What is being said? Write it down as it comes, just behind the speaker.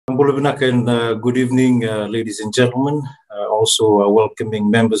Good evening, ladies and gentlemen. Also welcoming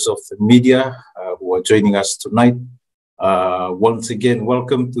members of the media who are joining us tonight. Once again,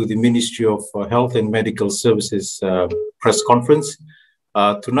 welcome to the Ministry of Health and Medical Services press conference.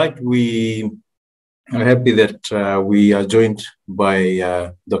 Tonight, we are happy that we are joined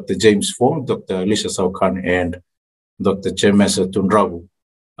by Dr. James Fong, Dr. Alicia Saukan, and Dr. Chemesa Tundrabu,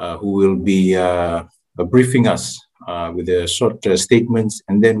 who will be briefing us with a short statements,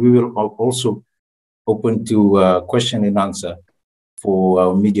 and then we will also open to question and answer for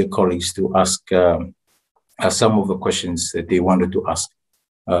our media colleagues to ask some of the questions that they wanted to ask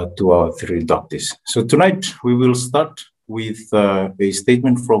to our three doctors. So tonight we will start with a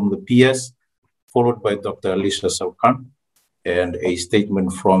statement from the PS, followed by Dr. Alicia Saukan, and a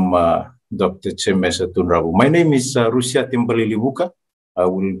statement from Dr. Chemesa Tundrabu. My name is Rusia Timbalilibuka. I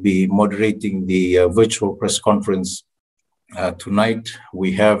will be moderating the virtual press conference tonight.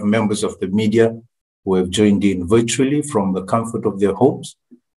 We have members of the media who have joined in virtually from the comfort of their homes,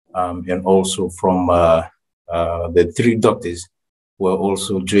 and also from the three doctors who are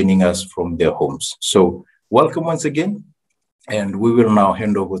also joining us from their homes. So welcome once again, and we will now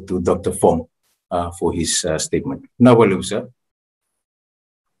hand over to Dr. Fong for his statement. Nawaliu, sir.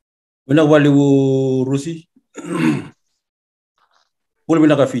 Nawaliu, Rusi.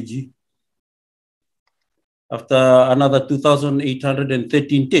 Fiji. After another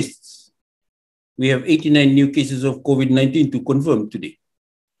 2,813 tests, we have 89 new cases of COVID-19 to confirm today.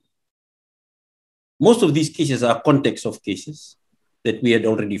 Most of these cases are context of cases that we had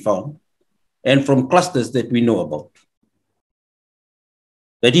already found and from clusters that we know about.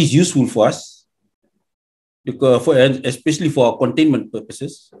 That is useful for us, because especially for our containment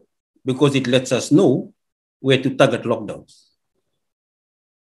purposes, because it lets us know where to target lockdowns.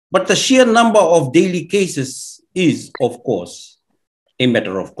 But the sheer number of daily cases is, of course, a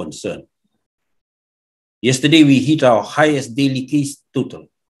matter of concern. Yesterday, we hit our highest daily case total,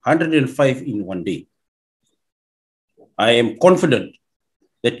 105 in one day. I am confident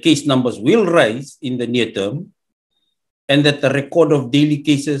that case numbers will rise in the near term and that the record of daily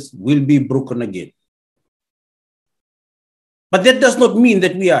cases will be broken again. But that does not mean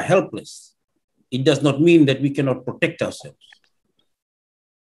that we are helpless. It does not mean that we cannot protect ourselves.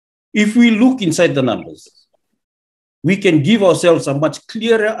 If we look inside the numbers, we can give ourselves a much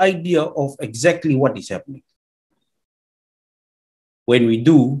clearer idea of exactly what is happening. When we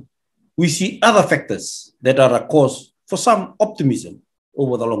do, we see other factors that are a cause for some optimism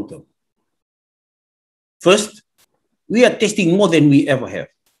over the long term. First, we are testing more than we ever have,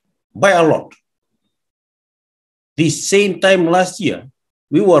 by a lot. This same time last year,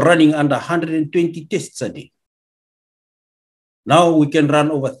 we were running under 120 tests a day. Now we can run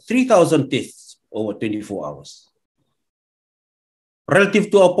over 3,000 tests over 24 hours.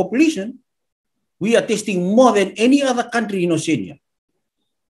 Relative to our population, we are testing more than any other country in Oceania.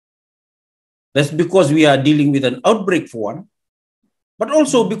 That's because we are dealing with an outbreak for one, but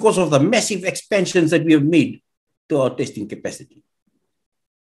also because of the massive expansions that we have made to our testing capacity.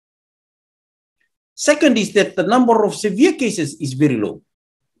 Second is that the number of severe cases is very low.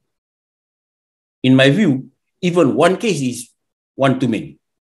 In my view, even one case is one too many.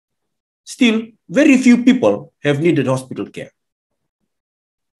 Still, very few people have needed hospital care.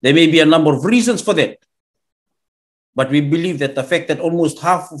 There may be a number of reasons for that, but we believe that the fact that almost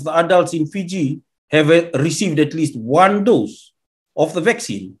half of the adults in Fiji have received at least one dose of the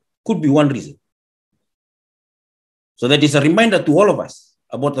vaccine could be one reason. So that is a reminder to all of us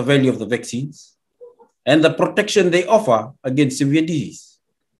about the value of the vaccines and the protection they offer against severe disease.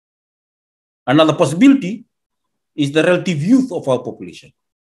 Another possibility is the relative youth of our population.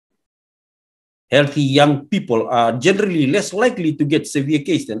 Healthy young people are generally less likely to get severe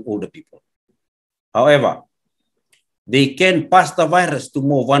case than older people. However, they can pass the virus to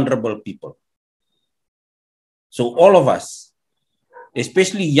more vulnerable people. So all of us,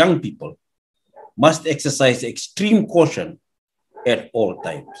 especially young people, must exercise extreme caution at all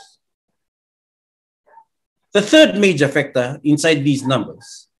times. The third major factor inside these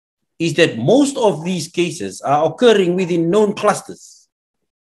numbers is that most of these cases are occurring within known clusters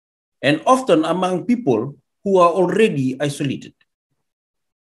and often among people who are already isolated.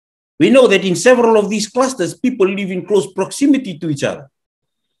 We know that in several of these clusters, people live in close proximity to each other.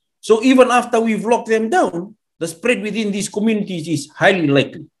 So even after we've locked them down, the spread within these communities is highly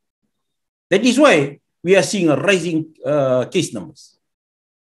likely. That is why we are seeing a rising case numbers.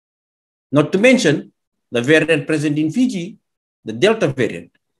 Not to mention the variant present in Fiji, the Delta variant,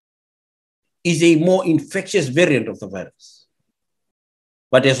 is a more infectious variant of the virus.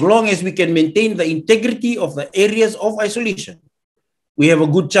 But as long as we can maintain the integrity of the areas of isolation, we have a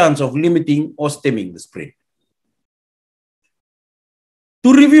good chance of limiting or stemming the spread.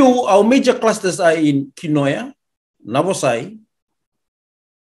 To review, our major clusters are in Kinoya, Navosai,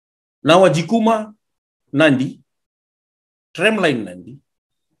 Nawajikuma, Nandi, Tramline Nandi,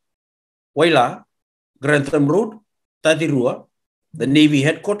 Waila, Grantham Road, Tatirua, the Navy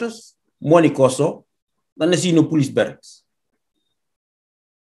Headquarters, Monikoso, the Nasino Police Barracks.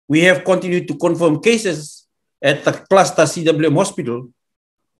 We have continued to confirm cases at the cluster CWM Hospital,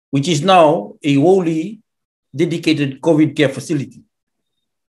 which is now a wholly dedicated COVID care facility.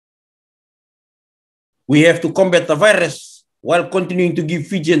 We have to combat the virus while continuing to give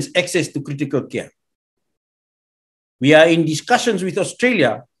Fijians access to critical care. We are in discussions with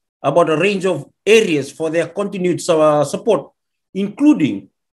Australia about a range of areas for their continued support, including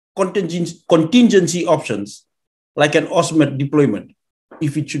contingency options like an OSMET deployment,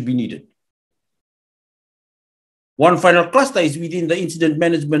 if it should be needed. One final cluster is within the incident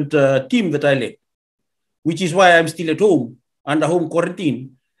management team that I led, which is why I'm still at home under home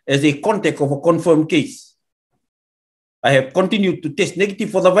quarantine as a contact of a confirmed case. I have continued to test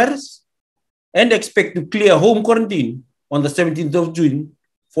negative for the virus and expect to clear home quarantine on the 17th of June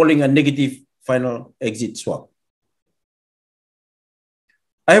following a negative final exit swab.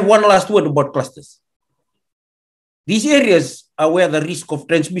 I have one last word about clusters. These areas are where the risk of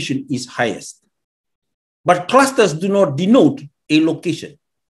transmission is highest. But clusters do not denote a location.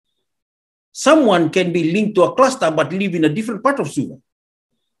 Someone can be linked to a cluster but live in a different part of Suva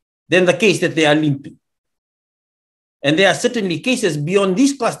than the case that they are linked to. And there are certainly cases beyond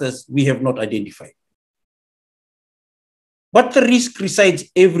these clusters we have not identified. But the risk resides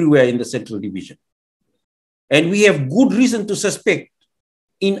everywhere in the Central Division. And we have good reason to suspect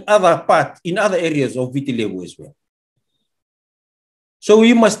in other areas of Viti Levu as well. So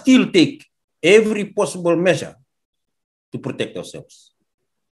we must still take every possible measure to protect ourselves.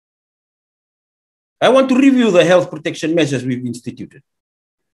 I want to review the health protection measures we've instituted.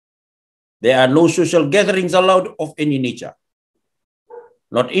 There are no social gatherings allowed of any nature.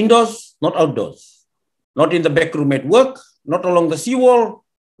 Not indoors, not outdoors. Not in the back room at work, not along the seawall,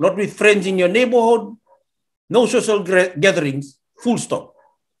 not with friends in your neighborhood. No social gatherings, full stop.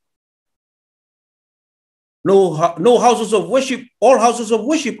 No houses of worship, all houses of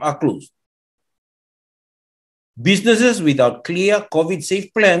worship are closed. Businesses without clear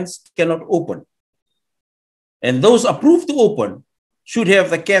COVID-safe plans cannot open. And those approved to open should have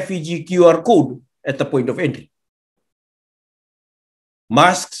the Care Fiji QR code at the point of entry.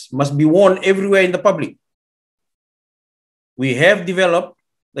 Masks must be worn everywhere in the public. We have developed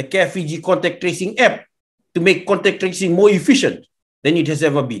the Care Fiji contact tracing app to make contact tracing more efficient than it has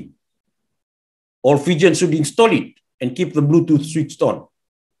ever been. All Fijians should install it and keep the Bluetooth switched on.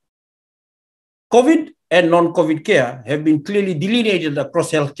 COVID and non-COVID care have been clearly delineated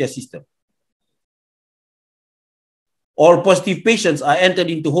across healthcare system. All positive patients are entered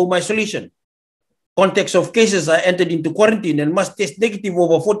into home isolation. Contacts of cases are entered into quarantine and must test negative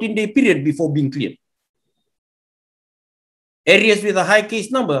over a 14-day period before being cleared. Areas with a high case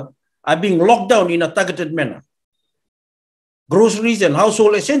number are being locked down in a targeted manner. Groceries and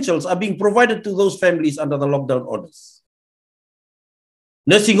household essentials are being provided to those families under the lockdown orders.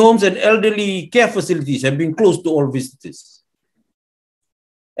 Nursing homes and elderly care facilities have been closed to all visitors.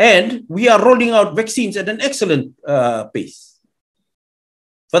 And we are rolling out vaccines at an excellent pace.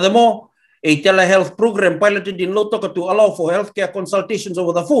 Furthermore, a telehealth program piloted in Lautoka to allow for healthcare consultations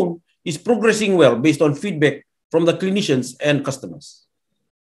over the phone is progressing well based on feedback from the clinicians and customers.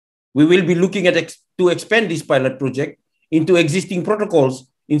 We will be looking at to expand this pilot project into existing protocols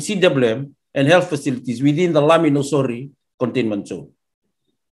in CWM and health facilities within the Laminosori containment zone.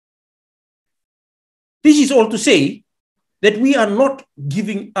 This is all to say that we are not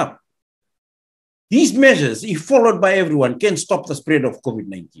giving up. These measures, if followed by everyone, can stop the spread of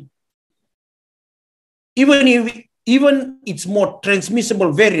COVID-19. Even its more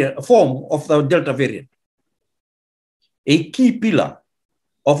transmissible form of the Delta variant. A key pillar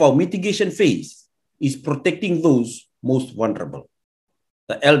of our mitigation phase is protecting those most vulnerable,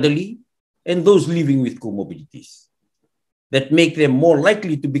 the elderly and those living with comorbidities that make them more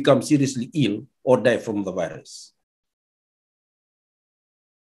likely to become seriously ill or die from the virus.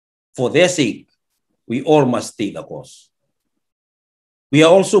 For their sake, we all must stay the course. We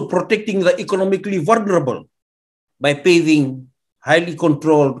are also protecting the economically vulnerable by paving highly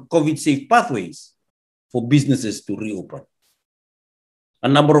controlled COVID-safe pathways for businesses to reopen. A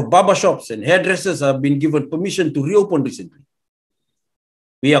number of barber shops and hairdressers have been given permission to reopen recently.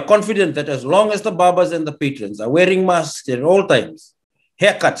 We are confident that as long as the barbers and the patrons are wearing masks at all times,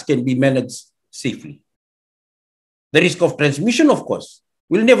 haircuts can be managed safely. The risk of transmission, of course,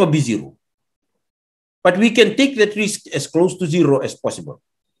 will never be zero. But we can take that risk as close to zero as possible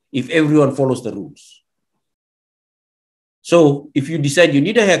if everyone follows the rules. So if you decide you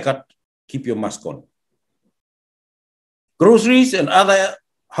need a haircut, keep your mask on. Groceries and other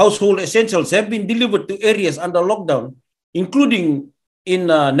household essentials have been delivered to areas under lockdown, including in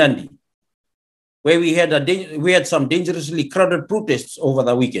Nandi, where we had some dangerously crowded protests over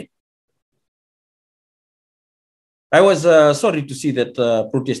the weekend. I was sorry to see that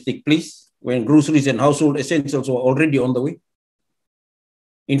protest take place when groceries and household essentials were already on the way.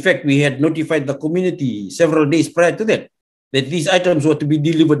 In fact, we had notified the community several days prior to that these items were to be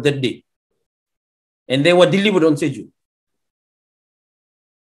delivered that day. And they were delivered on schedule.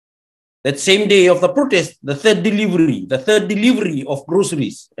 That same day of the protest, the third delivery of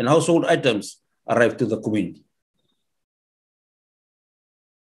groceries and household items arrived to the community.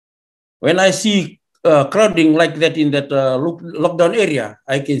 When I see crowding like that in that lockdown area,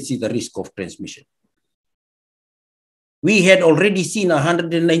 I can see the risk of transmission. We had already seen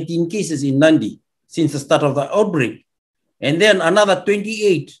 119 cases in Nandi since the start of the outbreak, and then another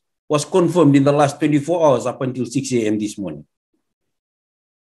 28 was confirmed in the last 24 hours up until 6 a.m. this morning.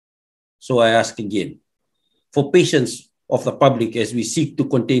 So I ask again, for patience of the public as we seek to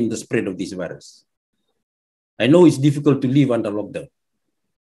contain the spread of this virus. I know it's difficult to live under lockdown,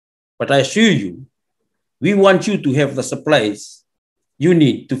 but I assure you, we want you to have the supplies you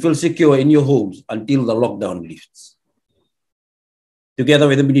need to feel secure in your homes until the lockdown lifts. Together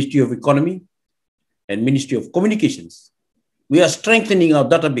with the Ministry of Economy and Ministry of Communications, we are strengthening our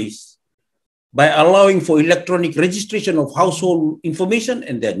database by allowing for electronic registration of household information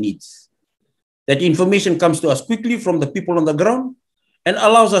and their needs. That information comes to us quickly from the people on the ground and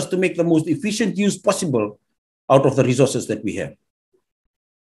allows us to make the most efficient use possible out of the resources that we have.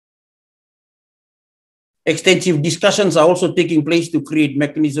 Extensive discussions are also taking place to create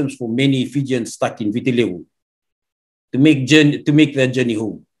mechanisms for many Fijians stuck in Vitilevu to make their journey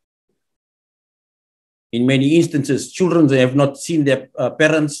home. In many instances, children have not seen their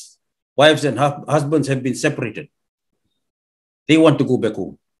parents, wives and husbands have been separated. They want to go back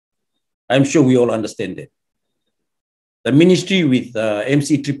home. I'm sure we all understand that. The ministry with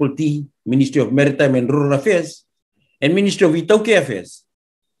MCTTT, Ministry of Maritime and Rural Affairs, and Ministry of Itauke Affairs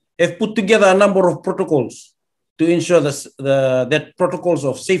have put together a number of protocols to ensure that protocols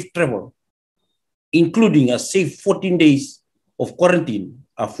of safe travel, including a safe 14 days of quarantine,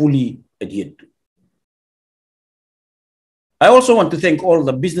 are fully adhered to. I also want to thank all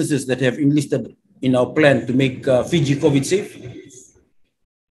the businesses that have enlisted in our plan to make Fiji COVID safe.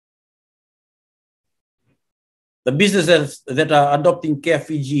 The businesses that are adopting Care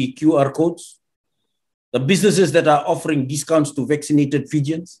Fiji QR codes, the businesses that are offering discounts to vaccinated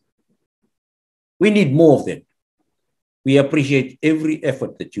Fijians. We need more of them. We appreciate every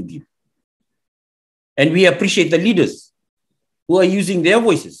effort that you give. And we appreciate the leaders who are using their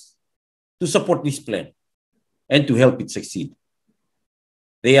voices to support this plan and to help it succeed.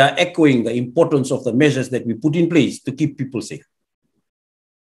 They are echoing the importance of the measures that we put in place to keep people safe.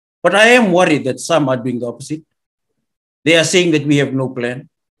 But I am worried that some are doing the opposite. They are saying that we have no plan,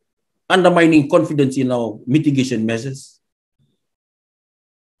 undermining confidence in our mitigation measures.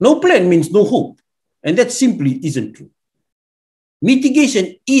 No plan means no hope, and that simply isn't true.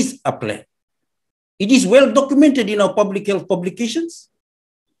 Mitigation is a plan. It is well documented in our public health publications,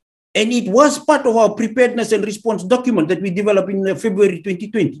 and it was part of our preparedness and response document that we developed in February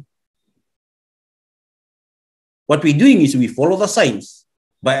 2020. What we're doing is we follow the science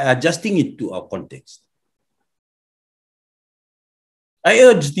by adjusting it to our context. I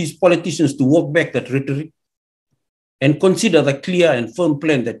urge these politicians to walk back that rhetoric and consider the clear and firm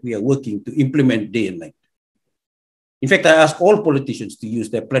plan that we are working to implement day and night. In fact, I ask all politicians to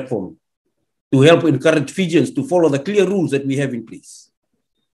use their platform to help encourage Fijians to follow the clear rules that we have in place.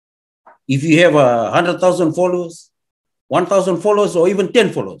 If you have 100,000 followers, 1,000 followers, or even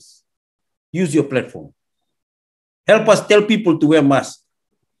 10 followers, use your platform. Help us tell people to wear masks,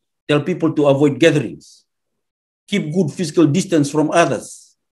 tell people to avoid gatherings, keep good physical distance from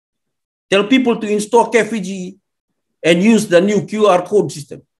others, tell people to install Care Fiji and use the new QR code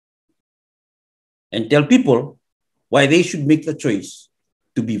system, and tell people why they should make the choice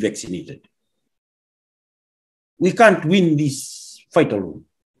to be vaccinated. We can't win this fight alone.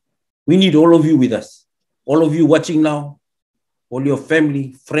 We need all of you with us, all of you watching now, all your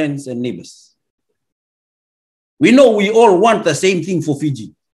family, friends, and neighbors. We know we all want the same thing for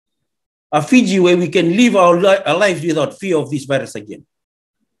Fiji, a Fiji where we can live our lives without fear of this virus again.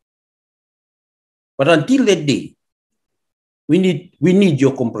 But until that day, we need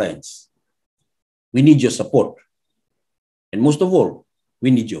your compliance. We need your support. And most of all,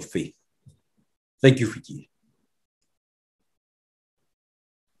 we need your faith. Thank you, Fiji.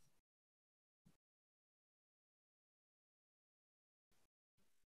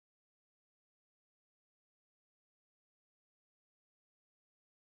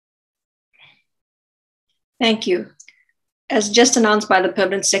 Thank you. As just announced by the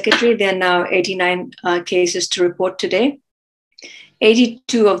Permanent Secretary, there are now 89 cases to report today.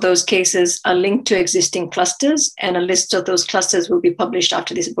 82 of those cases are linked to existing clusters, and a list of those clusters will be published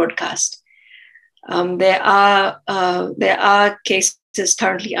after this broadcast. There are cases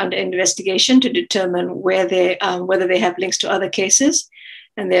currently under investigation to determine whether they have links to other cases.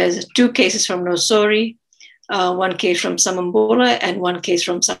 And there's 2 cases from Nosori, 1 case from Samambola, and 1 case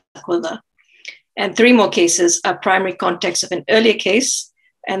from Sakola. And 3 more cases are primary contacts of an earlier case,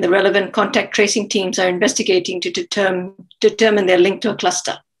 and the relevant contact tracing teams are investigating to determine their link to a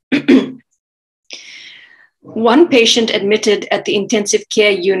cluster. 1 patient admitted at the intensive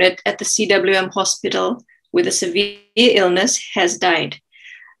care unit at the CWM hospital with a severe illness has died.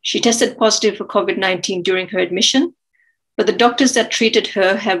 She tested positive for COVID-19 during her admission, but the doctors that treated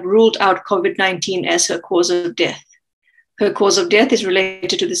her have ruled out COVID-19 as her cause of death. Her cause of death is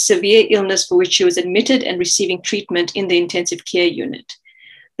related to the severe illness for which she was admitted and receiving treatment in the intensive care unit.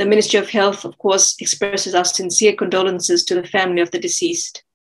 The Ministry of Health, of course, expresses our sincere condolences to the family of the deceased.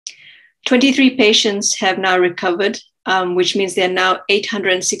 23 patients have now recovered, which means there are now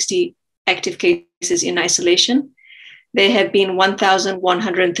 860 active cases in isolation. There have been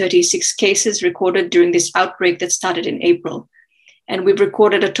 1,136 cases recorded during this outbreak that started in April. And we've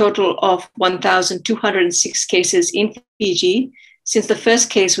recorded a total of 1,206 cases in Fiji since the first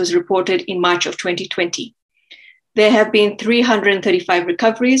case was reported in March of 2020. There have been 335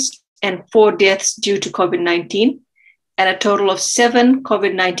 recoveries and 4 deaths due to COVID-19, and a total of 7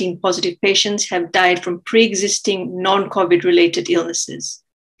 COVID-19 positive patients have died from pre-existing non-COVID related illnesses.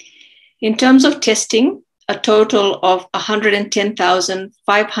 In terms of testing, a total of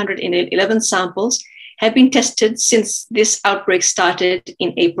 110,511 samples have been tested since this outbreak started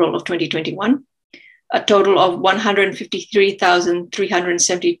in April of 2021. A total of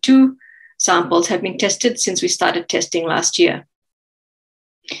 153,372 samples have been tested since we started testing last year.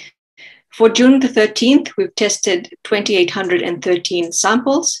 For June the 13th, we've tested 2,813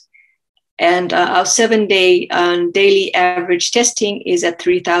 samples, and our 7-day daily average testing is at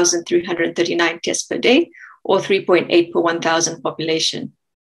 3,339 tests per day, or 3.8 per 1,000 population.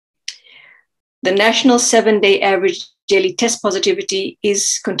 The national 7-day average daily test positivity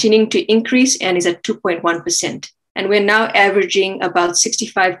is continuing to increase and is at 2.1%. And we're now averaging about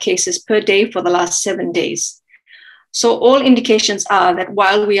 65 cases per day for the last 7 days. So all indications are that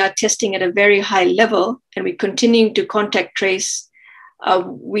while we are testing at a very high level and we're continuing to contact trace,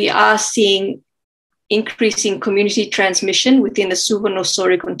 we are seeing increasing community transmission within the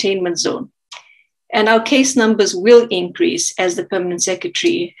Suva-Nosori containment zone. And our case numbers will increase, as the Permanent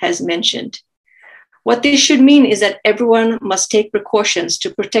Secretary has mentioned. What this should mean is that everyone must take precautions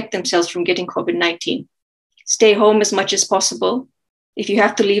to protect themselves from getting COVID-19. Stay home as much as possible. If you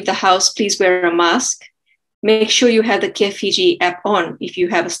have to leave the house, please wear a mask. Make sure you have the Care Fiji app on if you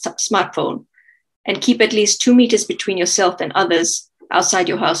have a smartphone, and keep at least 2 meters between yourself and others outside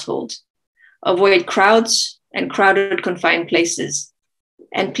your household. Avoid crowds and crowded confined places.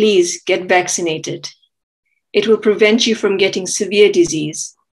 And please get vaccinated. It will prevent you from getting severe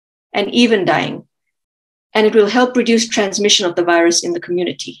disease and even dying. And it will help reduce transmission of the virus in the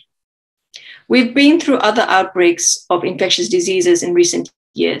community. We've been through other outbreaks of infectious diseases in recent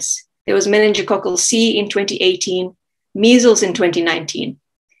years. There was meningococcal C in 2018, measles in 2019.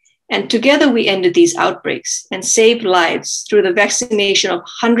 And together we ended these outbreaks and saved lives through the vaccination of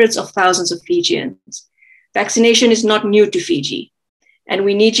hundreds of thousands of Fijians. Vaccination is not new to Fiji. And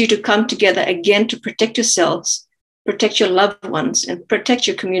we need you to come together again to protect yourselves, protect your loved ones, and protect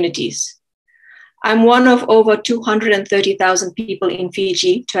your communities. I'm one of over 230,000 people in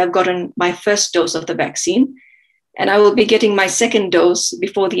Fiji to have gotten my first dose of the vaccine, and I will be getting my second dose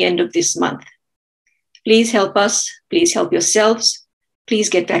before the end of this month. Please help us. Please help yourselves. Please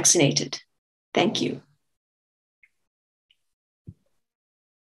get vaccinated. Thank you.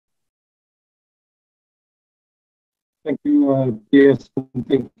 Thank you, PS.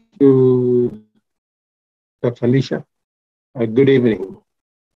 Thank you, Dr. Alicia. Good evening.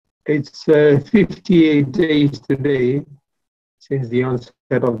 It's 58 days today since the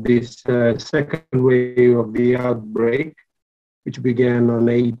onset of this second wave of the outbreak, which began on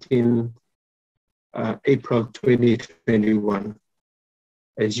 18 April 2021.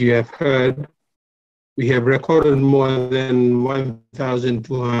 As you have heard, we have recorded more than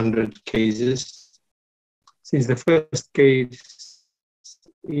 1,200 cases since the first case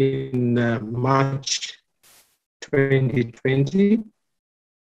in March 2020,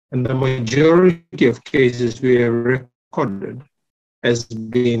 and the majority of cases we have recorded has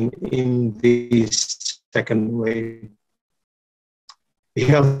been in the second wave. The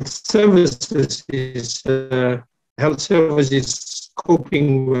health services is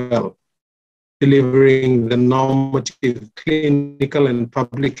coping well, delivering the normative clinical and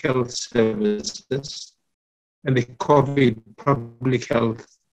public health services and the COVID public health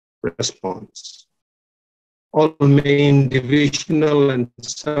response. All main divisional and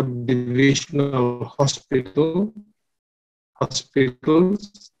subdivisional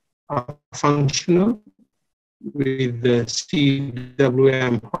hospitals are functional, with the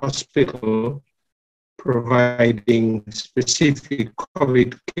CWM hospital providing specific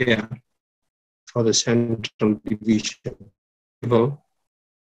COVID care for the central division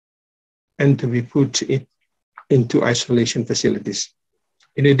and to be put into isolation facilities.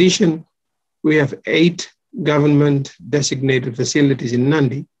 In addition, we have 8 government designated facilities in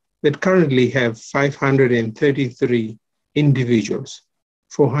Nandi that currently have 533 individuals,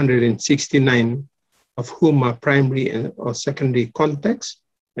 469 of whom are primary or secondary contacts,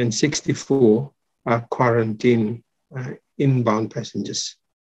 and 64 are quarantine inbound passengers.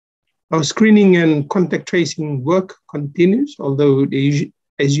 Our screening and contact tracing work continues, although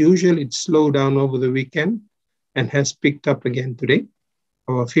as usual, it slowed down over the weekend and has picked up again today.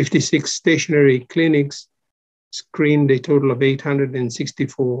 Our 56 stationary clinics screened a total of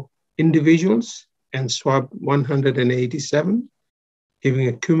 864 individuals and swabbed 187, giving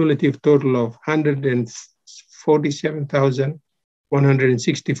a cumulative total of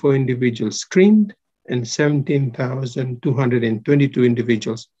 147,164 individuals screened and 17,222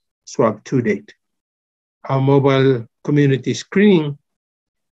 individuals swabbed to date. Our mobile community screening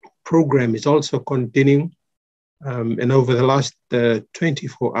program is also continuing, and over the last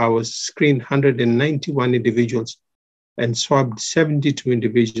 24 hours, screened 191 individuals and swabbed 72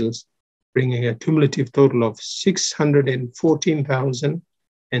 individuals, bringing a cumulative total of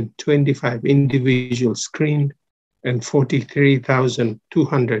 614,025 individuals screened and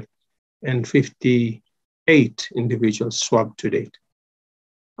 43,258 individuals swabbed to date.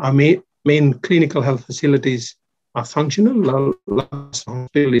 Our main clinical health facilities are functional. Our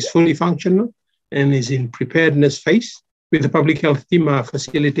hospital is fully functional and is in preparedness phase, with the public health team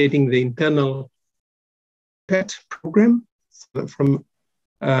facilitating the internal PET program from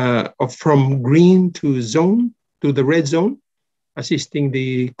green to the red zone, assisting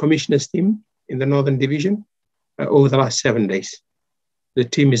the commissioner's team in the Northern Division over the last 7 days. The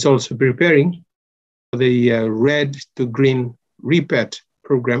team is also preparing for the red to green repet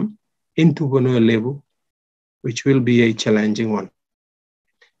program into Vanua Levu, which will be a challenging one.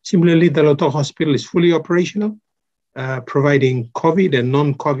 Similarly, the Loto Hospital is fully operational, providing COVID and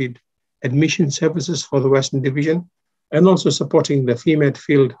non-COVID admission services for the Western Division, and also supporting the FEMAT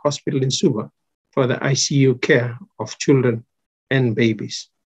Field Hospital in Suva for the ICU care of children and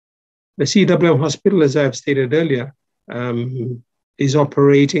babies. The CWM Hospital, as I have stated earlier, is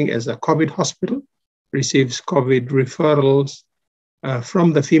operating as a COVID hospital, receives COVID referrals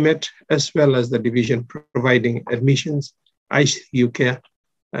from the FEMAT, as well as the division providing admissions, ICU care,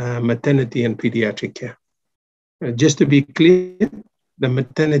 maternity and pediatric care. Just to be clear, the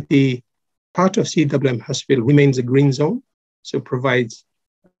maternity part of CWM Hospital remains a green zone, so provides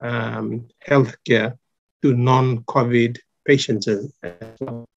health care to non-COVID patients as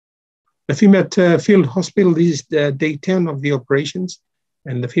well. The FEMAT Field Hospital is the day 10 of the operations,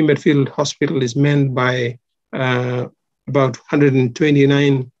 and the FEMAT Field Hospital is manned by about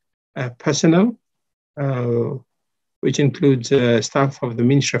 129 personnel, which includes staff of the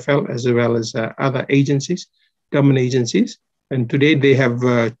Minstrafel as well as other agencies, government agencies. And today they have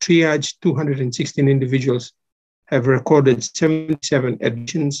triaged 216 individuals, have recorded 77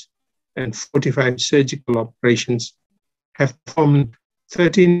 admissions and 45 surgical operations, have performed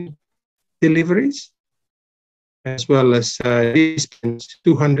 13 deliveries, as well as dispensed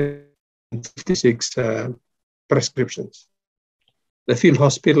 256 prescriptions. The field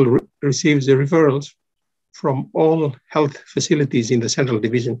hospital receives the referrals from all health facilities in the Central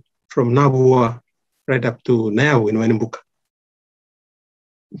Division, from Nabua right up to now in Wenimbuka.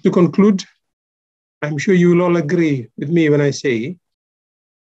 To conclude, I'm sure you will all agree with me when I say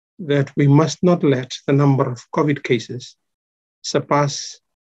that we must not let the number of COVID cases surpass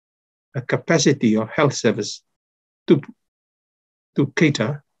a capacity of health service to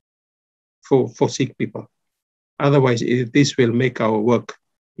cater for sick people. Otherwise, this will make our work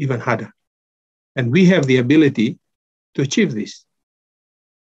even harder. And we have the ability to achieve this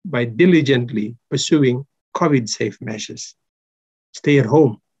by diligently pursuing COVID-safe measures. Stay at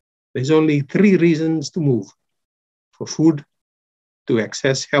home. There's only 3 reasons to move: for food, to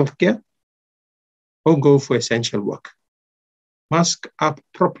access healthcare, or go for essential work. Mask up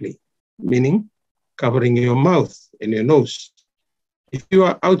properly, meaning covering your mouth and your nose. If you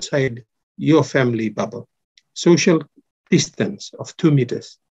are outside your family bubble, social distance of 2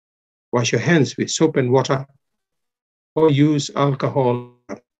 meters. Wash your hands with soap and water, or use alcohol,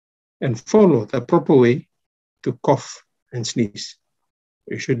 and follow the proper way to cough and sneeze.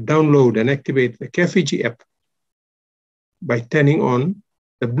 You should download and activate the CareFiji app by turning on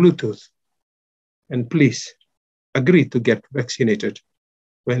the Bluetooth. And please agree to get vaccinated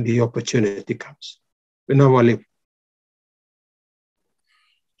when the opportunity comes. Nawalebu.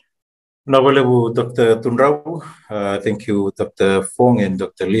 Nawalebu, Dr. Tunrau. Thank you, Dr. Fong and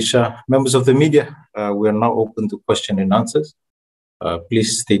Dr. Lisha. Members of the media, we are now open to question and answers.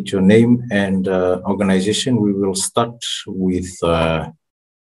 Please state your name and organization. We will start with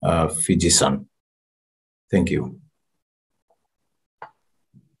Fijian. Thank you.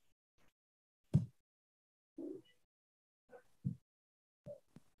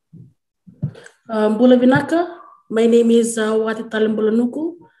 Bula Vinaka, my name is Wati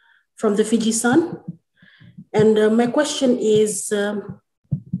Talembulanuku from the Fiji Sun. And my question is,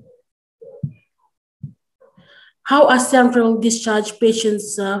 how are central discharge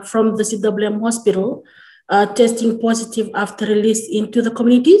patients from the CWM hospital testing positive after release into the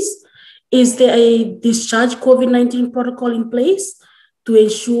communities? Is there a discharge COVID-19 protocol in place to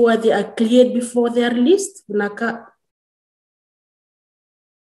ensure they are cleared before they are released? Vinaka.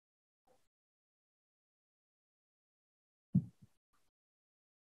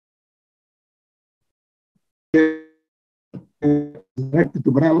 Directed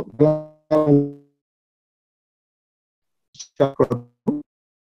to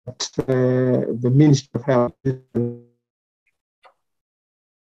the Ministry of Health.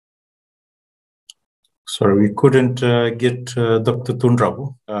 Sorry, we couldn't get Dr.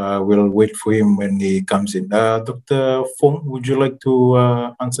 Tunrau. We'll wait for him when he comes in. Dr. Fong, would you like to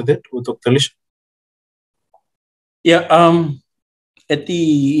answer that, or Dr. Lisha? Yeah, at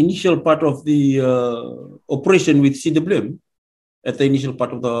the initial part of the operation with CWM,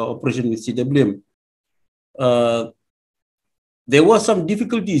 there were some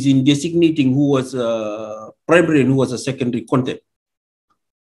difficulties in designating who was primary and who was a secondary contact.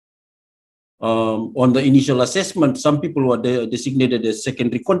 On the initial assessment, some people were designated as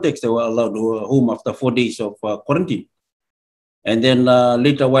secondary contacts. They were allowed home after 4 days of quarantine. And then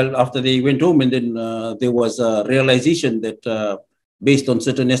later, after they went home, and then there was a realization that based on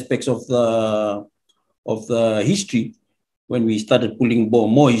certain aspects of the history, when we started pulling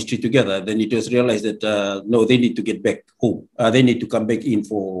more history together, then it was realized that no, they need to get back home. They need to come back in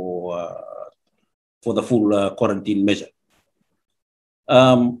for the full quarantine measure.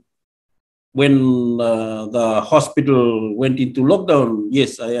 When the hospital went into lockdown,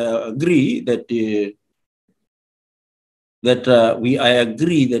 yes, I agree that I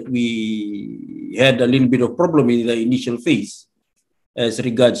agree that we had a little bit of problem in the initial phase as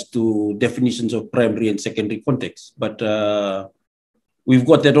regards to definitions of primary and secondary context. But we've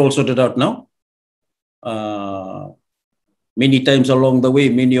got that all sorted out now. Many times along the way,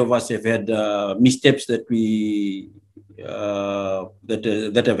 many of us have had missteps that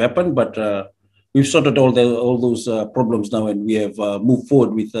that have happened, but we've sorted all those problems now, and we have moved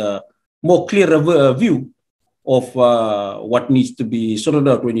forward with a more clearer view of what needs to be sorted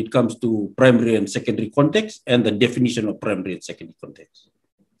out when it comes to primary and secondary context and the definition of primary and secondary context.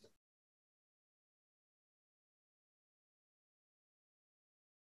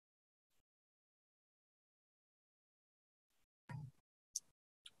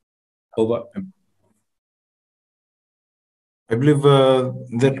 Over. I believe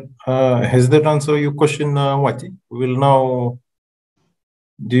that has that answered your question, Wati? We will now.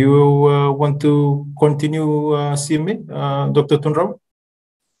 Do you want to continue, CMA, Dr. Tunrau?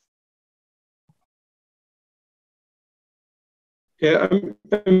 Yeah,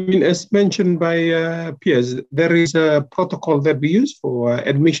 I mean, as mentioned by peers, there is a protocol that we use for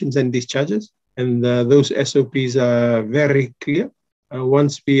admissions and discharges, and those SOPs are very clear.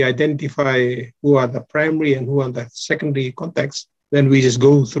 Once we identify who are the primary and who are the secondary contacts, then we just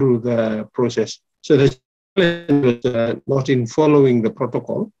go through the process. So the challenge was not in following the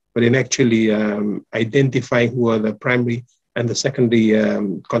protocol, but in actually identifying who are the primary and the secondary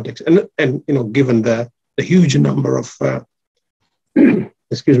contacts. And you know, given the huge number of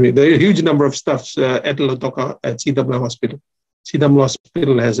excuse me, the huge number of staffs at Lotoka at CWM Hospital. CWM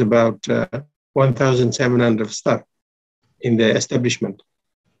Hospital has about 1,700 staff in the establishment.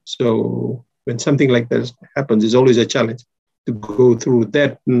 So when something like this happens, it's always a challenge to go through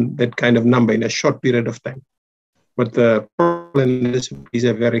that kind of number in a short period of time. But the problem is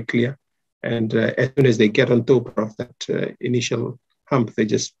very clear. And as soon as they get on top of that initial hump, they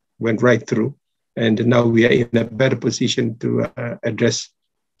just went right through. And now we are in a better position to address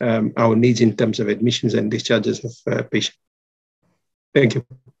our needs in terms of admissions and discharges of patients. Thank you.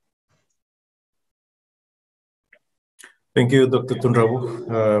 Thank you, Dr.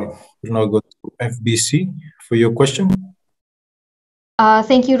 Tunrabu. We'll now go to FBC for your question.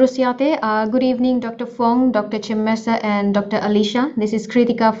 Thank you, Rusiate. Good evening, Dr. Fong, Dr. Chimmesa, and Dr. Alicia. This is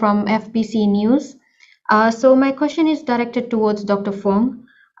Kritika from FBC News. So my question is directed towards Dr. Fong.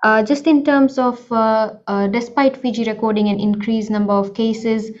 Just in terms of, despite Fiji recording an increased number of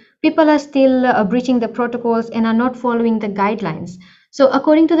cases, people are still breaching the protocols and are not following the guidelines. So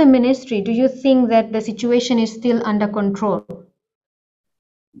according to the ministry, do you think that the situation is still under control?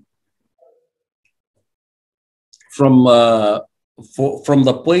 From the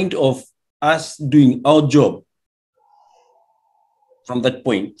point of us doing our job, from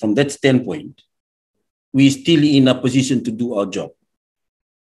that standpoint, we're still in a position to do our job.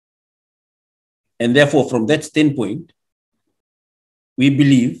 And therefore, from that standpoint, we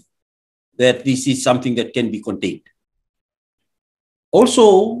believe that this is something that can be contained.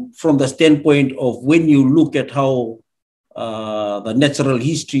 Also, from the standpoint of when you look at how the natural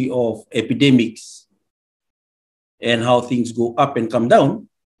history of epidemics and how things go up and come down,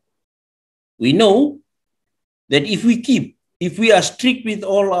 we know that if we are strict with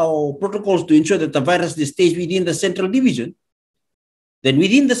all our protocols to ensure that the virus stays within the central division, then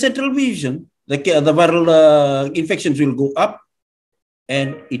within the central division, the viral infections will go up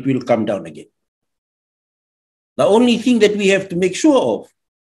and it will come down again. The only thing that we have to make sure of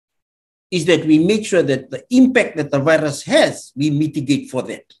is that we make sure that the impact that the virus has, we mitigate for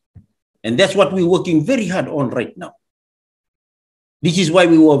that. And that's what we're working very hard on right now. This is why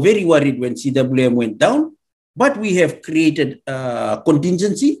we were very worried when CWM went down, but we have created a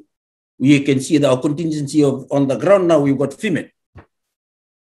contingency. We can see our contingency on the ground now. We've got FIMED.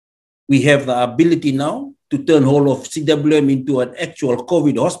 We have the ability now to turn whole of CWM into an actual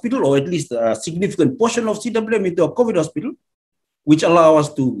COVID hospital, or at least a significant portion of CWM into a COVID hospital, which allow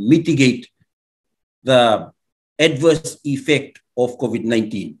us to mitigate the adverse effect of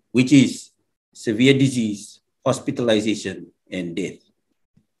COVID-19, which is severe disease, hospitalization, and death.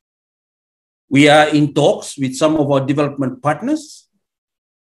 We are in talks with some of our development partners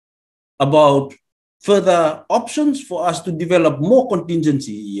about further options for us to develop more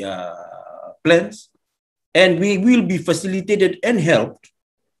contingency plans, and we will be facilitated and helped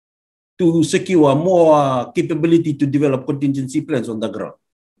to secure more capability to develop contingency plans on the ground.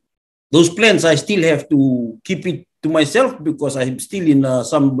 Those plans, I still have to keep it to myself because I'm still in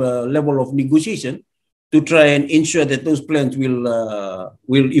some level of negotiation to try and ensure that those plans will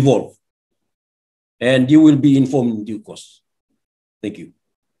evolve. And you will be informed in due course. Thank you.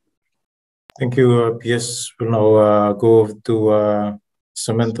 Thank you, PS. We'll now go over to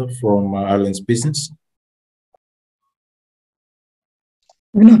Samantha from Islands Business.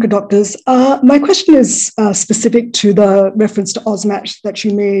 Vinaka doctors. My question is specific to the reference to OSMAT that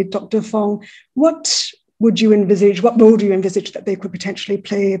you made, Dr. Fong. What role do you envisage that they could potentially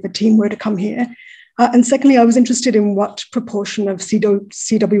play if a team were to come here? And secondly, I was interested in what proportion of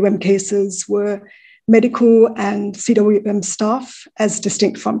CWM cases were medical and CWM staff as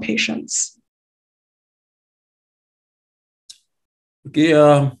distinct from patients. Okay,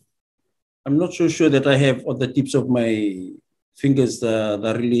 I'm not so sure that I have on the tips of my fingers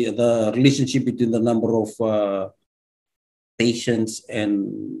the relationship between the number of patients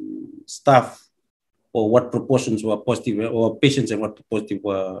and staff, or what proportions were positive, or patients and what proportion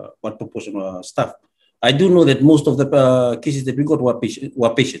were staff. I do know that most of the cases that we got were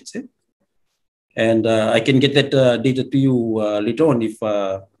patients, eh? And I can get that data to you later on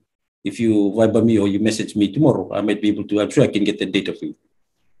if you Viber me or you message me tomorrow. I might be able to. I'm sure I can get that data for you.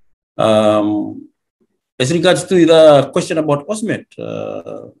 As regards to the question about OSMAT,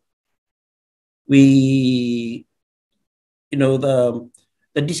 the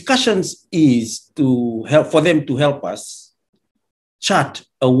discussions is to help for them to help us chart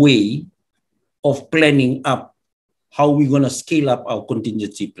a way of planning up how we're going to scale up our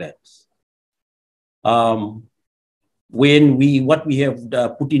contingency plans. What we have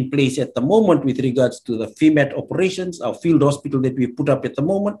put in place at the moment with regards to the FIMED operations, our field hospital that we put up at the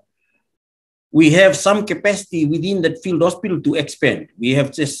moment, we have some capacity within that field hospital to expand. We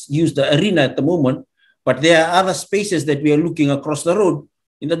have just used the arena at the moment, but there are other spaces that we are looking across the road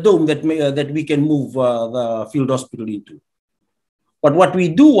in the dome that we can move the field hospital into. But what we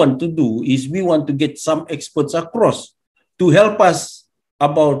do want to do is we want to get some experts across to help us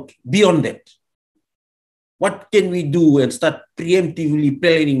about beyond that. What can we do and start preemptively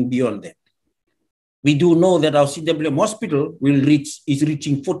planning beyond that? We do know that our CWM hospital is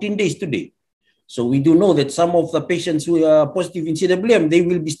reaching 14 days today. So we do know that some of the patients who are positive in CWM, they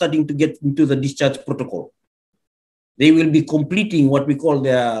will be starting to get into the discharge protocol. They will be completing what we call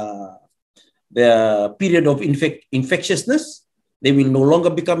their period of infectiousness. They will no longer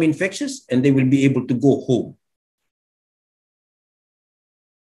become infectious and they will be able to go home.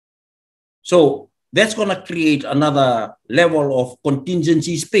 So that's going to create another level of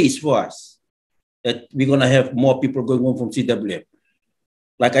contingency space for us, that we're going to have more people going home from CWM.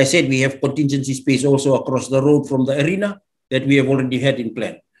 Like I said, we have contingency space also across the road from the arena that we have already had in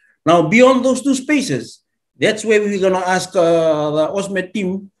plan. Now, beyond those two spaces, that's where we're going to ask the OSMED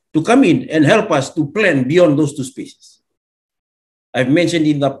team to come in and help us to plan beyond those two spaces. I've mentioned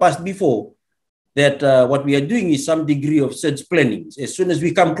in the past before that what we are doing is some degree of surge planning. As soon as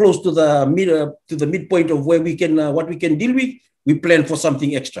we come close to the midpoint of where we can what we can deal with, we plan for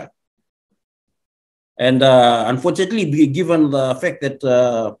something extra. And unfortunately, given the fact that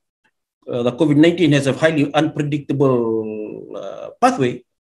the COVID-19 has a highly unpredictable pathway,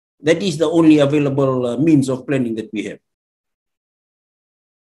 that is the only available means of planning that we have.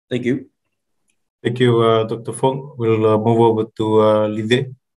 Thank you. Thank you, Dr. Fong. We'll move over to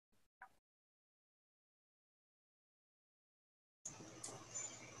Lide.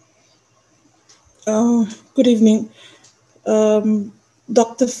 Good evening.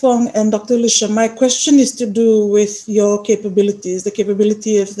 Dr. Fong and Dr. Alicia, my question is to do with your capabilities, the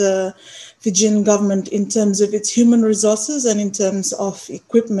capability of the Fijian government in terms of its human resources and in terms of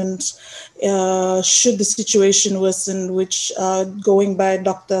equipment, should the situation worsen, which going by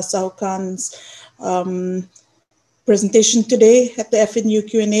Dr. Saukan's presentation today at the FNU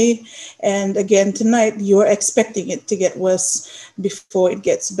Q&A, and again tonight, you're expecting it to get worse before it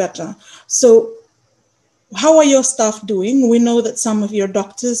gets better. So how are your staff doing? We know that some of your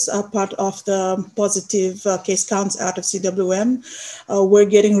doctors are part of the positive case counts out of CWM. We're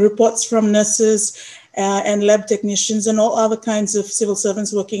getting reports from nurses and lab technicians and all other kinds of civil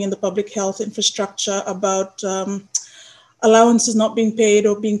servants working in the public health infrastructure about allowances not being paid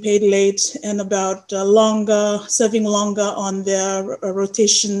or being paid late, and about serving longer on their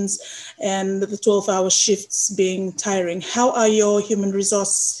rotations and the 12-hour shifts being tiring. How is your human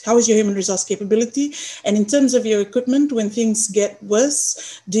resource capability? And in terms of your equipment, when things get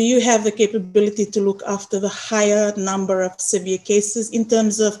worse, do you have the capability to look after the higher number of severe cases in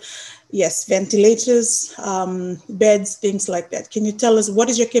terms of, yes, ventilators, beds, things like that? Can you tell us what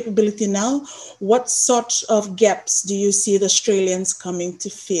is your capability now? What sort of gaps do you see the Australians coming to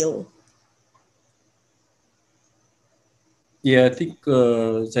fill? Yeah, I think,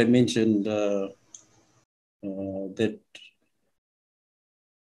 as I mentioned, that,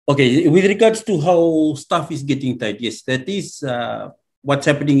 okay, with regards to how staff is getting tight, yes, that is what's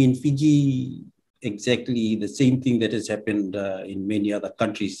happening in Fiji, exactly the same thing that has happened in many other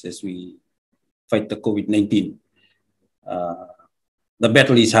countries as we fight the COVID-19. The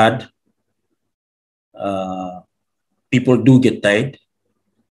battle is hard. People do get tired.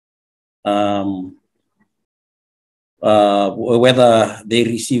 Whether they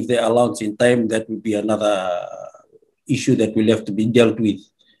receive their allowance in time, that will be another issue that will have to be dealt with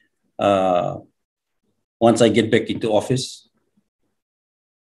once I get back into office.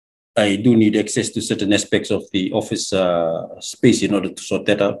 I do need access to certain aspects of the office space in order to sort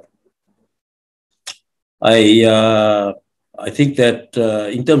that out. I think that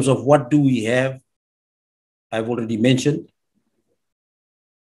in terms of what do we have, I've already mentioned.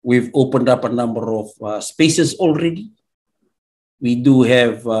 We've opened up a number of spaces already. We do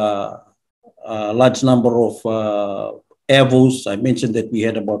have a large number of airvols. I mentioned that we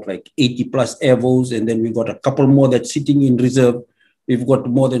had about like 80 plus airvols, and then we got a couple more that's sitting in reserve. We've got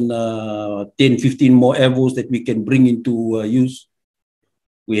more than 10, 15 more airvols that we can bring into use.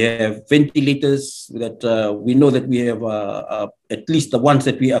 We have ventilators that we know that we have at least the ones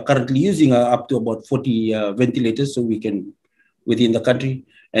that we are currently using are up to about 40 ventilators, so we can within the country.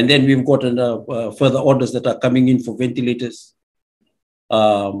 And then we've got further orders that are coming in for ventilators.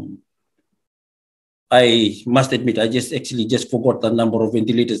 I must admit, I just forgot the number of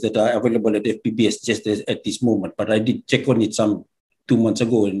ventilators that are available at FPBS just at this moment, but I did check on it some 2 months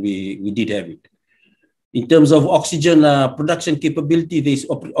ago, and we did have it. In terms of oxygen production capability, there's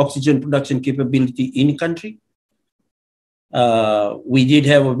oxygen production capability in country. We did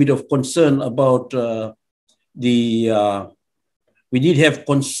have a bit of concern about the we did have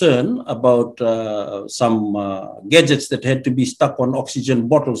concern about some gadgets that had to be stuck on oxygen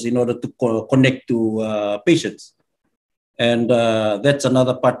bottles in order to connect to patients. And that's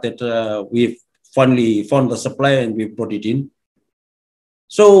another part that we've finally found the supplier and we've brought it in.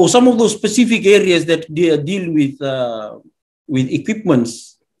 So some of those specific areas that deal with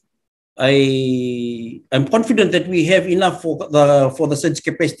equipments, I'm confident that we have enough for the surge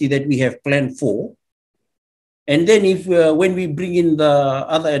capacity that we have planned for. And then if when we bring in the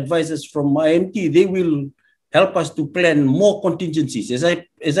other advisors from IMT, they will help us to plan more contingencies.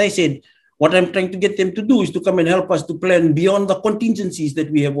 As I said, what I'm trying to get them to do is to come and help us to plan beyond the contingencies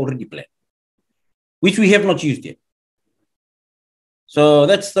that we have already planned, which we have not used yet. So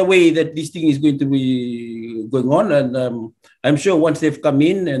that's the way that this thing is going to be going on. And I'm sure once they've come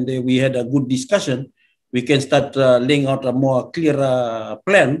in and we had a good discussion, we can start laying out a more clearer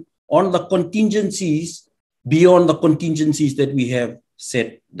plan on the contingencies beyond the contingencies that we have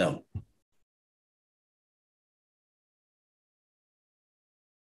set down.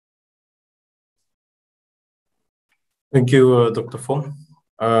 Thank you, Dr. Fong.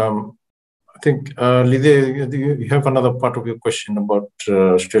 I think, Lydia, you have another part of your question about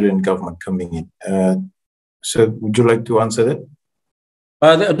Australian government coming in. So would you like to answer that?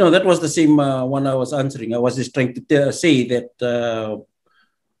 No, that was the same one I was answering. I was just trying to say that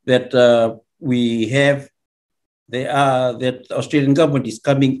that Australian government is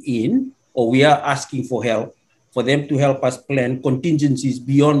coming in, or we are asking for help for them to help us plan contingencies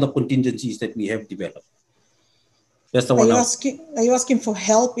beyond the contingencies that we have developed. That's the one. Are you asking for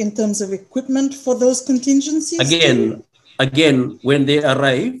help in terms of equipment for those contingencies? Again, when they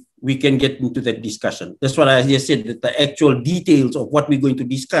arrive, we can get into that discussion. That's what I just said, that the actual details of what we're going to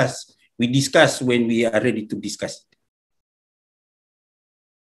discuss, we discuss when we are ready to discuss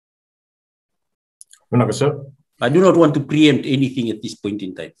it. Sir? I do not want to preempt anything at this point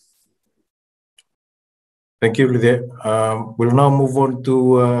in time. Thank you, Lydia. We'll now move on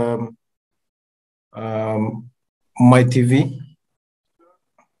to My TV.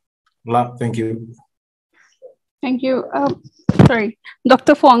 La, thank you. Thank you. Sorry,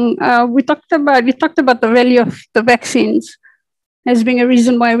 Dr. Fong. We talked about the value of the vaccines as being a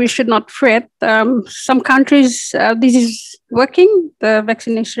reason why we should not fret. Some countries, this is working, the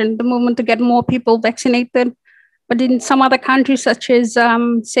vaccination, the movement to get more people vaccinated. But in some other countries, such as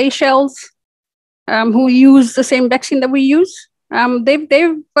Seychelles, who use the same vaccine that we use,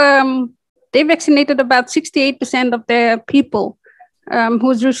 they vaccinated about 68% of their people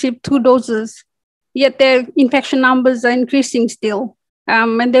who's received 2 doses. Yet their infection numbers are increasing still.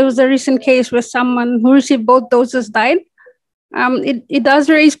 And there was a recent case where someone who received both doses died. It does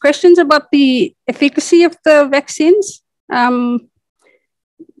raise questions about the efficacy of the vaccines.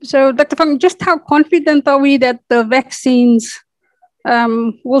 So Dr. Fong, just how confident are we that the vaccines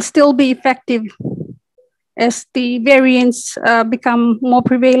will still be effective as the variants become more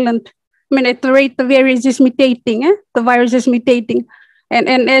prevalent? I mean, at the rate the variant is mutating, the virus is mutating.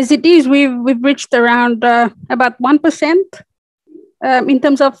 And as it is, we've reached around about 1% in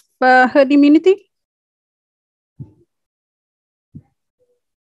terms of herd immunity.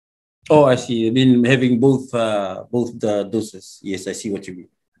 Oh, I see. I mean, having both the doses. Yes, I see what you mean.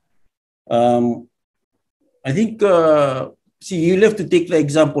 I think, you'll have to take the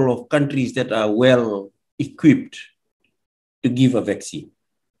example of countries that are well equipped to give a vaccine.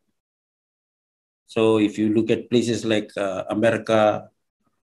 So if you look at places like America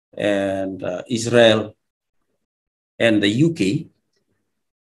and Israel and the UK,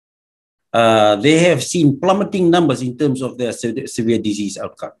 they have seen plummeting numbers in terms of their severe disease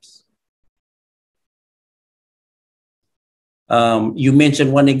outcomes. You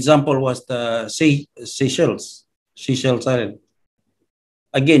mentioned one example was the Seychelles Island.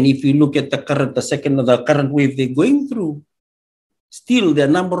 Again, if you look at the current wave they're going through, still the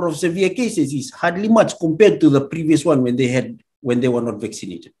number of severe cases is hardly much compared to the previous one when they were not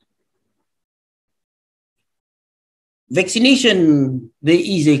vaccinated. Vaccination, there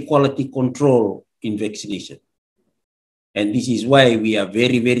is a quality control in vaccination. And this is why we are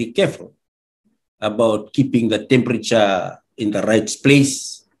very, very careful about keeping the temperature in the right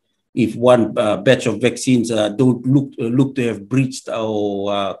place. If one batch of vaccines don't look to have breached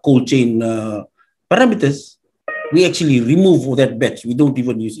our cold chain parameters, we actually remove that batch. We don't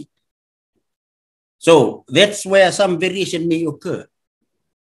even use it. So that's where some variation may occur.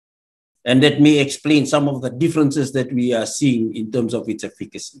 And that may explain some of the differences that we are seeing in terms of its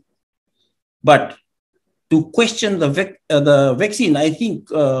efficacy. But to question the vaccine, I think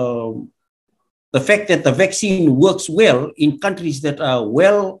the fact that the vaccine works well in countries that are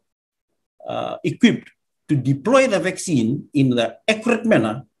well equipped to deploy the vaccine in the accurate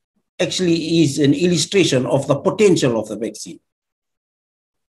manner actually is an illustration of the potential of the vaccine.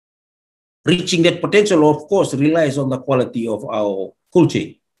 Reaching that potential, of course, relies on the quality of our cold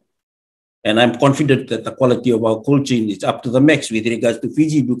chain. And I'm confident that the quality of our cold chain is up to the max with regards to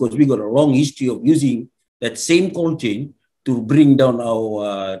Fiji, because we got a long history of using that same cold chain to bring down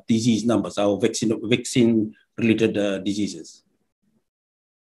our disease numbers, our vaccine-related diseases.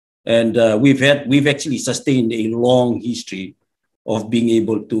 And we've actually sustained a long history of being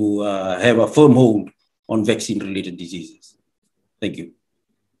able to have a firm hold on vaccine-related diseases. Thank you.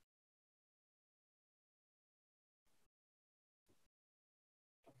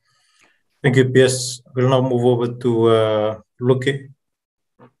 Thank you, PS. We'll now move over to Luke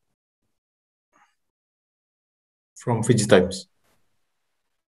from Fiji Times.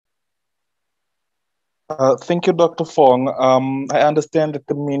 Thank you, Dr. Fong. I understand that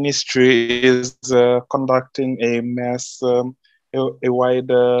the ministry is conducting a wide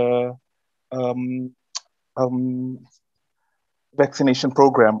vaccination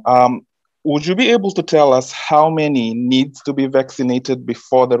program. Would you be able to tell us how many needs to be vaccinated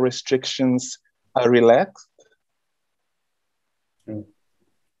before the restrictions are relaxed?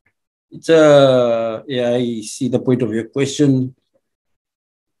 It's yeah, I see the point of your question.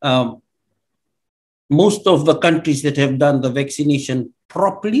 Most of the countries that have done the vaccination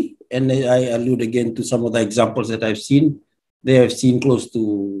properly, and I allude again to some of the examples that I've seen, they have seen close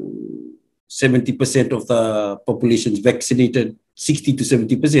to 70% of the population vaccinated, 60 to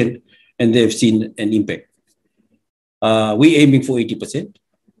 70%, and they've seen an impact. We're aiming for 80%.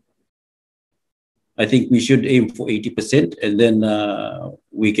 I think we should aim for 80%, and then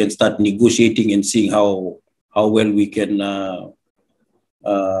we can start negotiating and seeing how well we can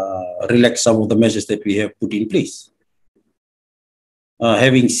relax some of the measures that we have put in place.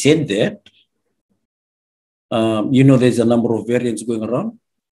 Having said that, you know, there's a number of variants going around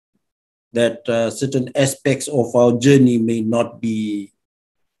that certain aspects of our journey may not be,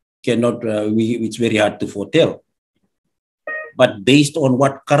 it's very hard to foretell. But based on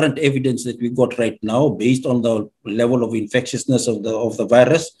what current evidence that we got right now, based on the level of infectiousness of the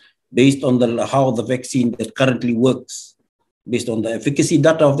virus, based on how the vaccine that currently works, based on the efficacy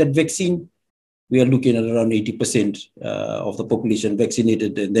data of that vaccine, we are looking at around 80% of the population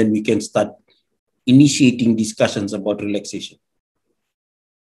vaccinated, and then we can start initiating discussions about relaxation.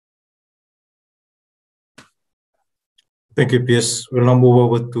 Thank you, PS. We'll now move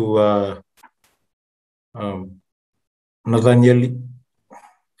over to Nathaniel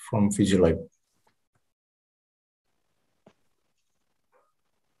from Fiji Live.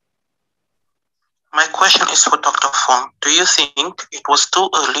 My question is for Dr. Fong. Do you think it was too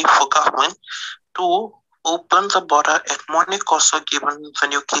early for government to open the border at Monikoso given the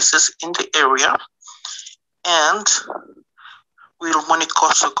new cases in the area? And will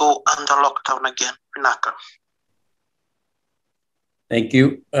Monikoso go under lockdown again, Vinaka? Thank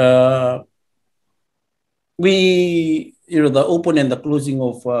you. The open and the closing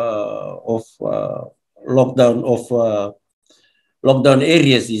of lockdown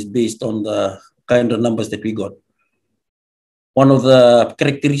areas is based on the kind of numbers that we got. One of the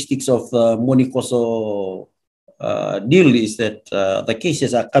characteristics of the Monikoso deal is that the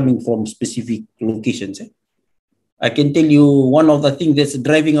cases are coming from specific locations. I can tell you one of the things that's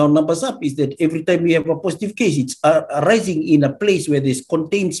driving our numbers up is that every time we have a positive case, it's arising in a place where there's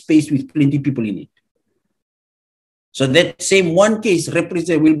contained space with plenty of people in it. So that same one case will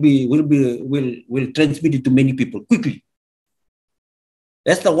transmit it to many people quickly.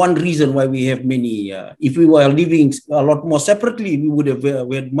 That's the one reason why we have many. If we were living a lot more separately, we would have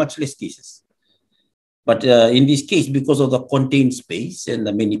had much less cases. But in this case, because of the contained space and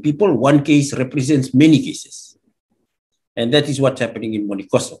the many people, one case represents many cases. And that is what's happening in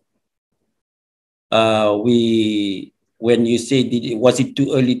Monikoso. When you say, was it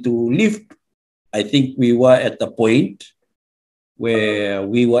too early to lift? I think we were at the point where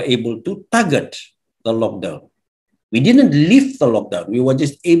we were able to target the lockdown. We didn't lift the lockdown. We were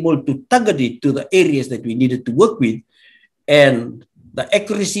just able to target it to the areas that we needed to work with. And the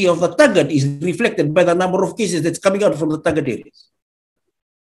accuracy of the target is reflected by the number of cases that's coming out from the target areas.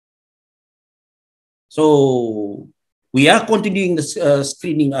 So we are continuing the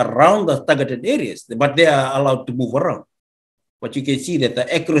screening around the targeted areas, but they are allowed to move around. But you can see that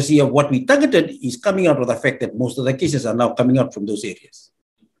the accuracy of what we targeted is coming out of the fact that most of the cases are now coming out from those areas.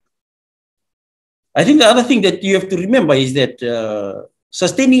 I think the other thing that you have to remember is that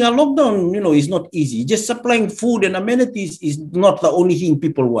sustaining a lockdown, is not easy. Just supplying food and amenities is not the only thing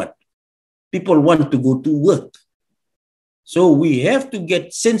people want. People want to go to work. So we have to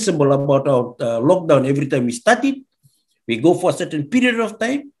get sensible about our lockdown every time we start it. We go for a certain period of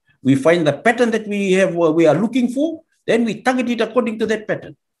time. We find the pattern that we are looking for. Then we target it according to that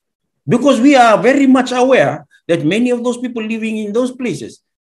pattern. Because we are very much aware that many of those people living in those places,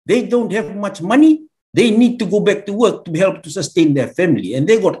 they don't have much money. They need to go back to work to help to sustain their family. And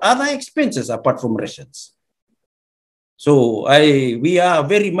they got other expenses apart from rations. So we are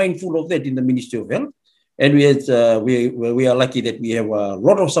very mindful of that in the Ministry of Health. And we are lucky that we have a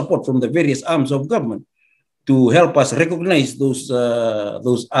lot of support from the various arms of government to help us recognize those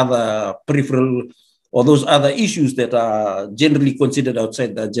other peripheral or those other issues that are generally considered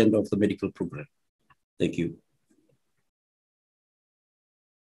outside the agenda of the medical program. Thank you.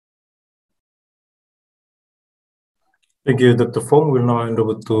 Thank you, Dr. Fong. We'll now hand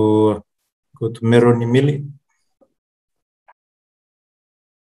over to Meroni Mili.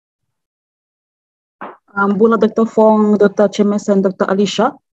 Bula Dr. Fong, Dr. Chemes, and Dr.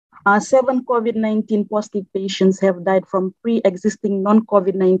 Alisha. 7 COVID-19 positive patients have died from pre-existing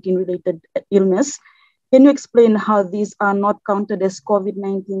non-COVID-19 related illness. Can you explain how these are not counted as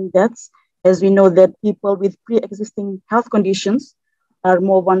COVID-19 deaths, as we know that people with pre-existing health conditions are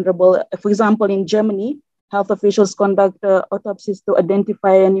more vulnerable? For example, in Germany, health officials conduct autopsies to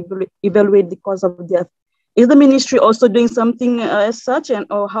identify and evaluate the cause of death. Is the ministry also doing something as such,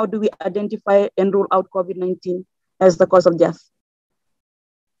 or how do we identify and rule out COVID-19 as the cause of death?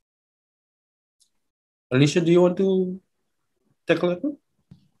 Alicia, do you want to tackle it?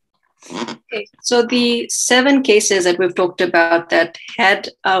 Okay. So the 7 cases that we've talked about that had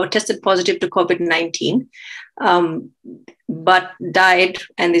tested positive to COVID-19, but died,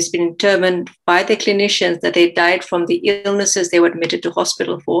 and it's been determined by the clinicians that they died from the illnesses they were admitted to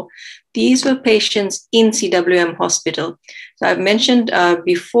hospital for. These were patients in CWM hospital. So I've mentioned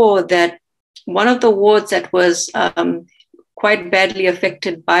before that one of the wards that was quite badly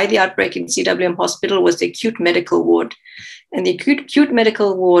affected by the outbreak in CWM hospital was the acute medical ward. And the acute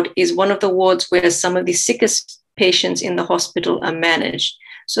medical ward is one of the wards where some of the sickest patients in the hospital are managed.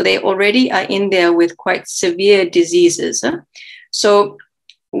 So they already are in there with quite severe diseases. So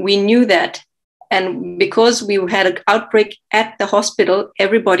we knew that. And because we had an outbreak at the hospital,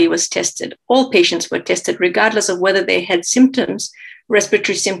 everybody was tested. All patients were tested, regardless of whether they had symptoms,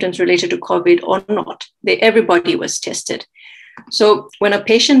 respiratory symptoms related to COVID or not. Everybody was tested. So when a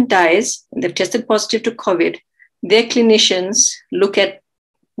patient dies, and they've tested positive to COVID, their clinicians look at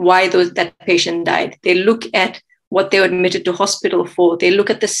why that patient died. They look at what they were admitted to hospital for. They look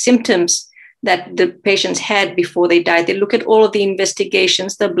at the symptoms that the patients had before they died. They look at all of the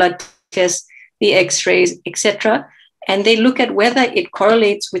investigations, the blood tests, the x-rays, etc. And they look at whether it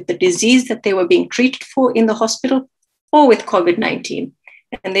correlates with the disease that they were being treated for in the hospital or with COVID-19.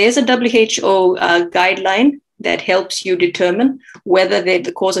 And there's a WHO guideline that helps you determine whether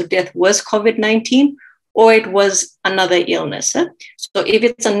the cause of death was COVID-19 or it was another illness. So if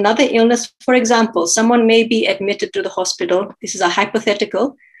it's another illness, for example, someone may be admitted to the hospital. This is a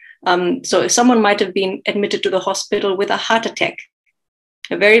hypothetical. So someone might have been admitted to the hospital with a heart attack,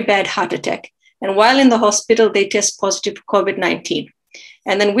 a very bad heart attack. And while in the hospital, they test positive for COVID-19.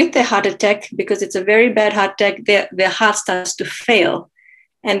 And then with their heart attack, because it's a very bad heart attack, their heart starts to fail.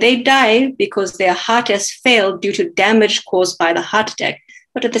 And they die because their heart has failed due to damage caused by the heart attack.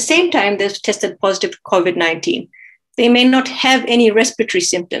 But at the same time, they've tested positive for COVID-19. They may not have any respiratory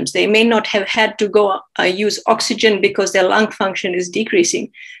symptoms. They may not have had to go use oxygen because their lung function is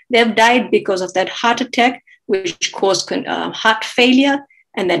decreasing. They've died because of that heart attack, which caused heart failure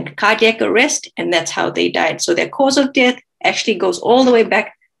and then cardiac arrest, and that's how they died. So their cause of death actually goes all the way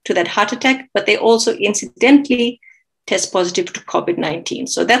back to that heart attack, but they also incidentally test positive to COVID-19.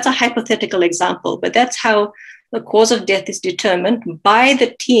 So that's a hypothetical example, but that's how the cause of death is determined by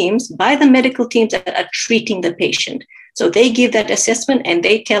the teams, by the medical teams that are treating the patient. So they give that assessment and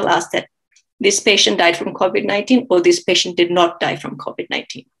they tell us that this patient died from COVID-19 or this patient did not die from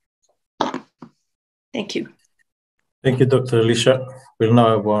COVID-19. Thank you. Thank you, Dr. Alicia. We'll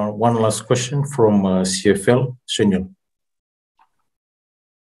now have one last question from CFL, Shenyon.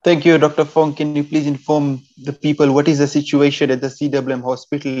 Thank you, Dr. Fong. Can you please inform the people what is the situation at the CWM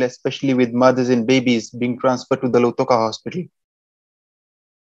hospital, especially with mothers and babies being transferred to the Lautoka hospital?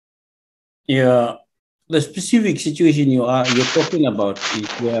 Yeah, the specific situation you're talking about is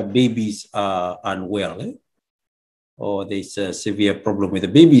where babies are unwell, or there's a severe problem with the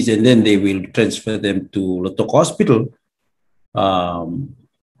babies, and then they will transfer them to Lautoka hospital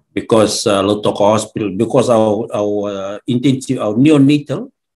because Lautoka hospital, because our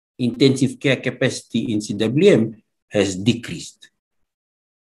neonatal intensive care capacity in CWM has decreased.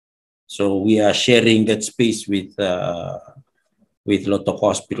 So we are sharing that space with Lotok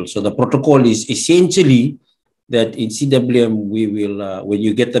Hospital. So the protocol is essentially that in CWM, we will, when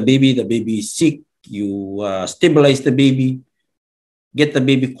you get the baby is sick, you stabilize the baby, get the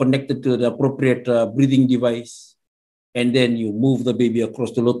baby connected to the appropriate breathing device, and then you move the baby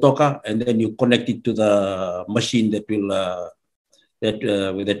across to Lotoka, and then you connect it to the machine that will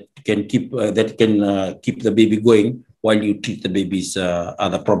that can keep the baby going while you treat the baby's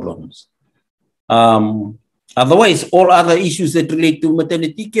other problems. Otherwise, all other issues that relate to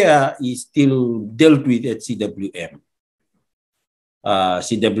maternity care is still dealt with at CWM.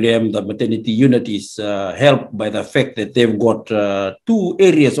 CWM, the maternity unit, is helped by the fact that they've got two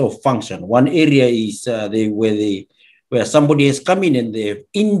areas of function. One area is where somebody has come in and they have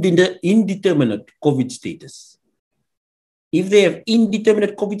indeterminate COVID status. If they have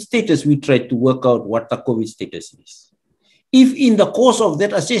indeterminate COVID status, we try to work out what the COVID status is. If in the course of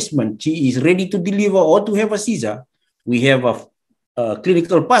that assessment, she is ready to deliver or to have a Caesar, we have a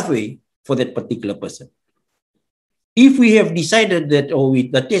clinical pathway for that particular person. If we have decided that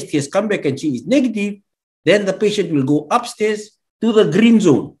the test has come back and she is negative, then the patient will go upstairs to the green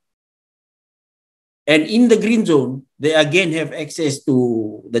zone. And in the green zone, they again have access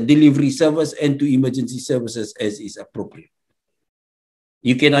to the delivery service and to emergency services as is appropriate.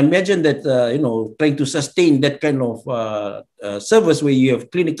 You can imagine that, trying to sustain that kind of service where you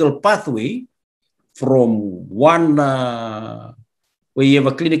have clinical pathway from one, where you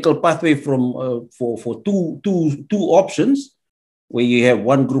have a clinical pathway from for two options, where you have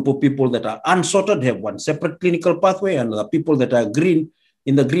one group of people that are unsorted have one separate clinical pathway, and the people that are green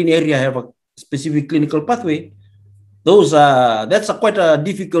in the green area have a specific clinical pathway. That's quite a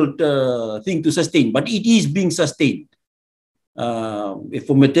difficult thing to sustain, but it is being sustained.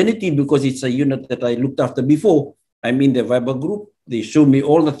 For maternity, because it's a unit that I looked after before, I'm in the Viber group. They show me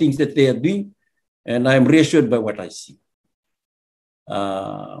all the things that they are doing, and I'm reassured by what I see.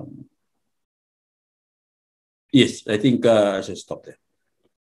 Yes, I think I should stop there.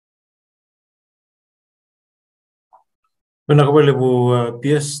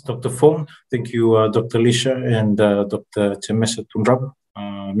 PS, Dr. Fong, thank you, Dr. Lisha and Dr. Chemesa Tunrab,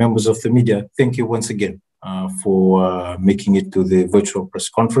 members of the media. Thank you once again for making it to the virtual press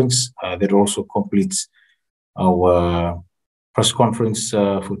conference. That also completes our press conference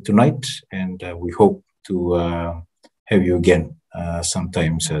for tonight, and we hope to have you again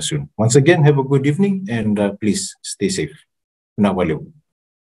sometime soon. Once again, have a good evening, and please stay safe. Nawalew.